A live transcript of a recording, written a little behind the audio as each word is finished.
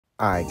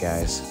Alright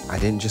guys, I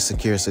didn't just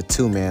secure us a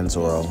 2-man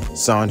Zoro.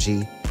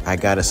 Sanji, I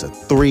got us a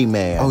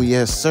 3-man. Oh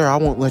yes sir, I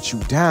won't let you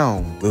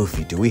down.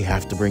 Luffy, do we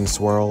have to bring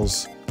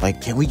Swirls?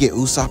 Like, can we get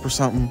Usopp or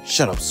something?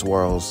 Shut up,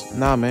 Swirls.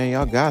 Nah, man,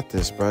 y'all got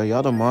this, bro.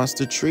 Y'all the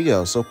monster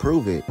trio, so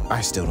prove it.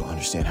 I still don't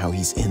understand how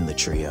he's in the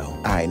trio.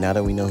 All right, now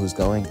that we know who's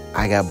going,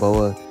 I got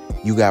Boa,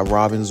 you got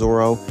Robin,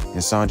 Zoro,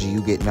 and Sanji,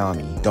 you get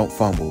Nami. Don't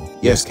fumble.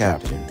 Yes,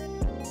 Captain.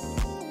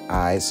 All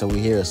right, so we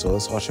here, so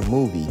let's watch a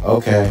movie.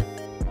 Okay.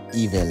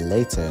 Even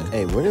later.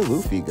 Hey, where did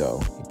Luffy go?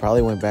 He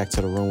probably went back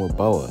to the room with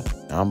Boa.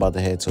 Now I'm about to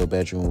head to a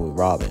bedroom with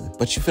Robin.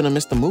 But you finna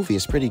miss the movie,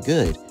 it's pretty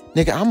good.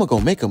 Nigga, I'ma go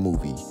make a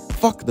movie.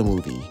 Fuck the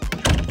movie.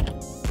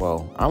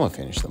 Well, I'ma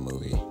finish the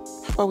movie.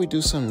 How about we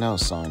do something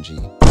else, Sanji?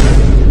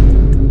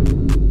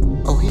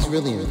 Oh, he's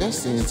really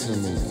investing into the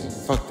movie.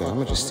 Fuck that,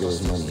 I'ma just steal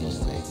his money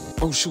anyway.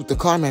 Oh shoot, the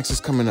climax is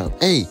coming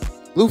up. Hey,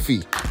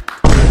 Luffy.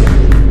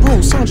 Bro,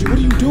 Sanji, what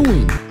are you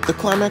doing? The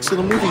climax of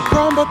the movie. Bro,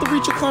 I'm about to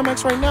reach a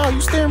climax right now. You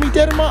staring me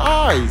dead in my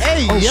eyes.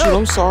 Hey, oh, yo. Shoot,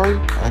 I'm sorry.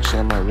 Actually,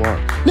 I might walk.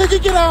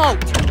 Nigga, get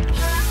out!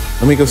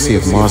 Let me go see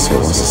if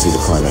Mosshead wants to see the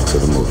climax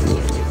of the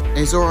movie.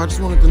 Hey, Zoro, I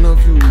just wanted to know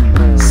if you...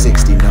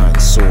 69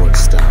 sword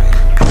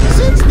style.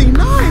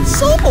 69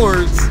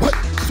 swords? What?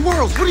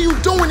 Swirls, what are you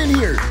doing in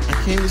here?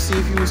 I came to see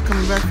if you was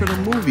coming back for the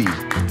movie.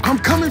 I'm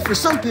coming for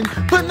something,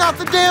 but not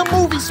the damn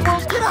movie.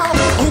 Swirls, get out.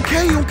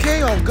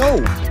 Okay, I'll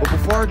go. But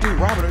before I do,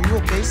 Robin, are you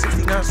okay?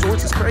 69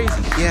 swords is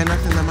crazy. Yeah,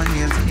 nothing that my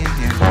hands can't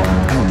handle.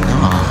 Oh,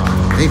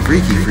 nah. They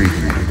freaky.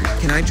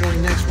 Can I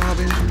join next,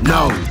 Robin?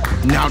 No.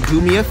 Now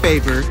do me a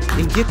favor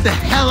and get the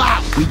hell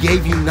out. We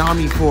gave you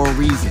Nami for a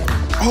reason.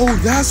 Oh,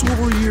 that's what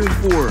we're here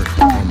for.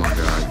 Oh my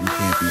God, you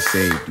can't be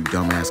saved, you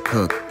dumbass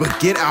cook. But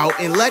get out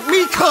and let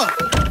me cook.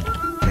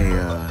 Hey,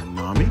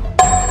 Nami?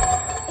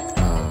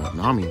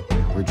 Nami,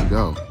 where'd you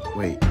go?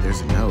 Wait,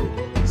 there's a note.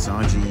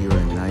 Sanji, you're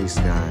a nice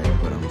guy,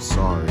 but I'm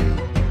sorry.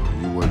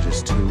 You were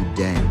just too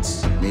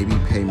dense. Maybe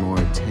pay more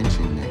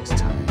attention next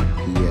time.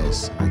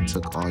 P.S. I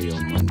took all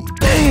your money.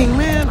 Dang,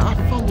 man, I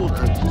fumbled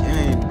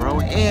again, bro,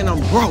 and I'm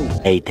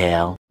broke. Hey,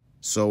 Tail.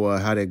 So,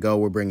 how'd it go?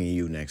 We're bringing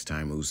you next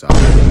time, Usopp.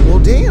 Well,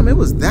 damn, it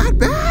was that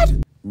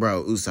bad?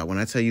 Bro, Usopp, when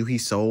I tell you he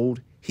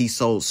sold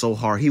so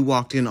hard. He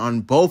walked in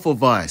on both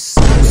of us.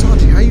 Oh,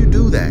 Sanji, how you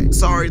do that?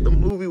 Sorry, the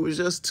movie was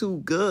just too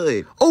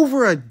good.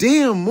 Over a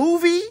damn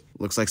movie?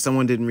 Looks like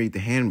someone didn't read the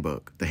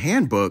handbook. The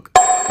handbook?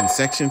 In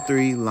section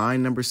 3,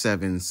 line number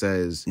 7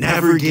 says,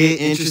 never get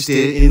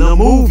interested in the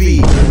movie.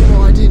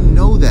 Oh, I didn't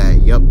know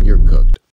that. Yup, you're cooked.